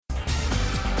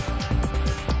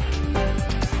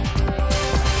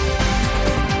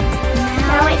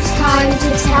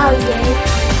tell you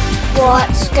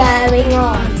what's going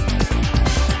on.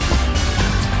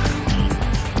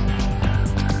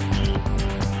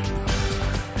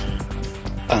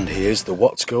 And here's the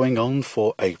What's Going On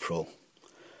for April.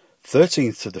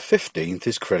 13th to the 15th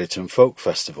is Crediton Folk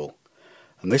Festival,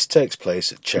 and this takes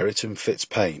place at Cheriton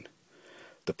Fitzpaine.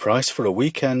 The price for a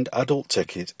weekend adult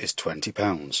ticket is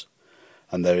 £20,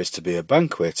 and there is to be a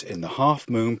banquet in the Half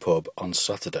Moon pub on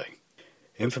Saturday.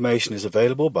 Information is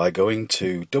available by going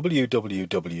to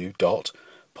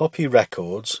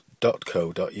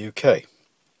www.poppyrecords.co.uk.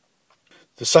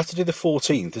 The Saturday the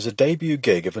 14th is a debut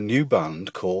gig of a new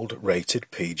band called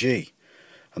Rated PG,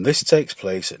 and this takes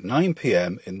place at 9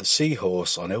 p.m. in the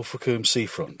Seahorse on Ilfracombe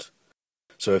Seafront.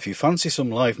 So if you fancy some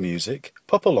live music,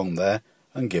 pop along there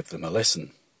and give them a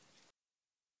listen.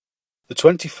 The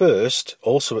 21st,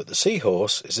 also at the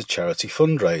Seahorse, is a charity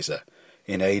fundraiser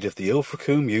in aid of the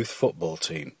Ilfracombe Youth Football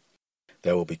Team.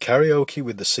 There will be karaoke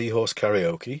with the Seahorse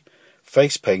Karaoke,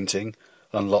 face painting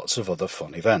and lots of other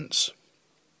fun events.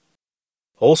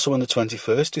 Also on the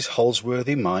 21st is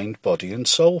Holsworthy Mind, Body and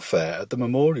Soul Fair at the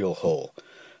Memorial Hall,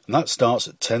 and that starts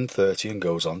at 10:30 and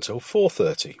goes on till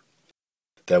 4:30.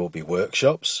 There will be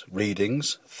workshops,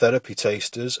 readings, therapy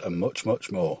tasters and much,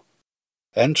 much more.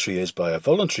 Entry is by a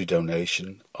voluntary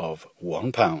donation of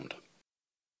 £1.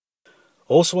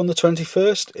 Also on the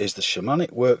 21st is the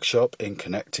Shamanic Workshop in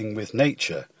Connecting with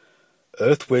Nature,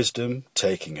 Earth Wisdom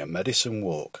Taking a Medicine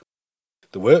Walk.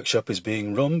 The workshop is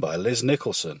being run by Liz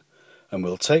Nicholson and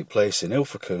will take place in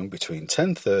Ilfracombe between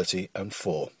 10:30 and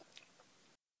 4.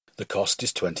 The cost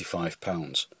is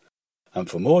 £25, and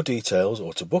for more details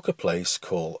or to book a place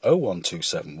call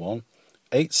 01271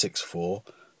 864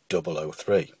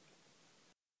 003.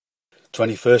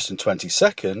 21st and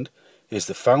 22nd is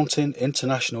the Fountain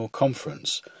International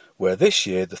Conference, where this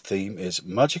year the theme is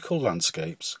Magical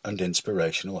Landscapes and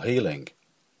Inspirational Healing.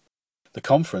 The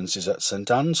conference is at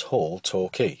St Anne's Hall,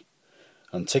 Torquay,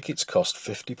 and tickets cost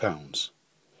 £50.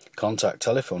 Contact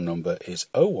telephone number is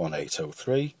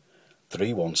 01803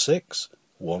 316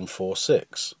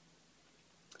 146.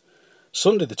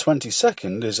 Sunday the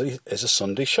 22nd is a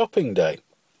Sunday shopping day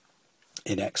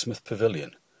in Exmouth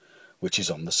Pavilion, which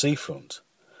is on the seafront.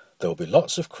 There will be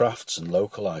lots of crafts and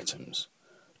local items.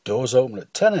 Doors open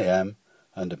at 10 a.m.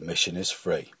 and admission is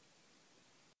free.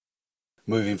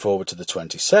 Moving forward to the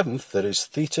 27th, there is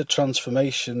Theta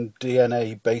Transformation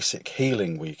DNA Basic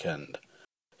Healing Weekend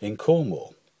in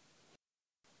Cornwall.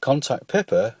 Contact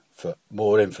Pippa for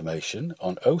more information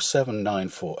on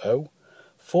 07940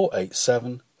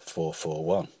 487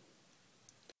 441.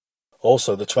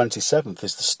 Also the 27th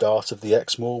is the start of the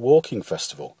Exmoor Walking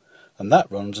Festival, and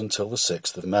that runs until the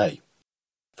 6th of May.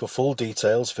 For full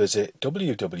details visit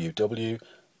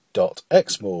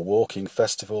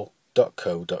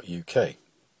www.exmoorwalkingfestival.co.uk.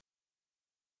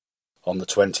 On the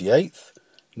 28th,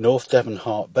 North Devon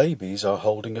Heart Babies are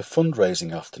holding a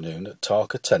fundraising afternoon at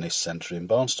Tarka Tennis Centre in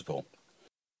Barnstaple.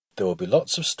 There will be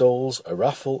lots of stalls, a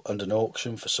raffle and an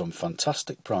auction for some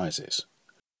fantastic prizes.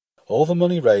 All the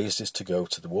money raised is to go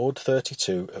to the Ward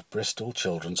 32 of Bristol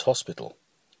Children's Hospital.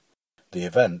 The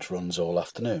event runs all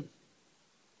afternoon.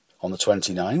 On the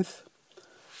 29th,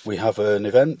 we have an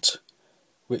event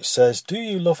which says, "Do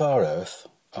you love our Earth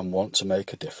and want to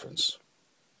make a difference?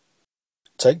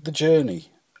 Take the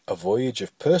journey, a voyage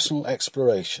of personal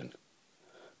exploration."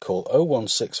 Call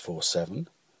 01647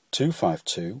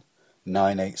 252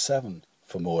 987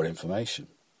 for more information.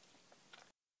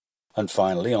 And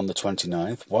finally, on the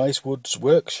 29th, Wisewood's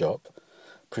Workshop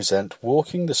present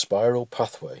Walking the Spiral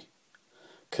Pathway,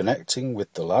 Connecting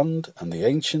with the Land and the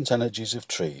Ancient Energies of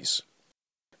Trees.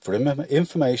 For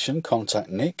information, contact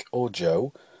Nick or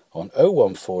Joe on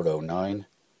 01409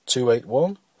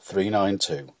 281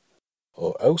 392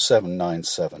 or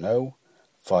 07970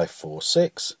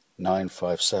 546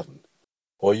 957,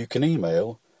 or you can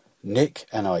email Nick,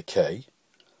 N-I-K,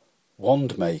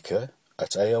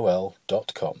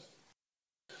 wandmaker@aol.com.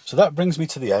 So that brings me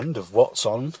to the end of What's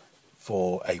On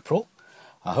for April.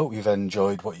 I hope you've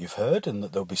enjoyed what you've heard and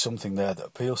that there'll be something there that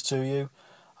appeals to you,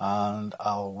 and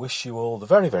I'll wish you all the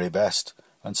very, very best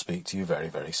and speak to you very,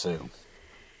 very soon.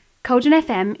 Cauldron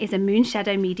FM is a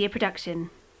Moonshadow Media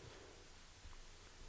production.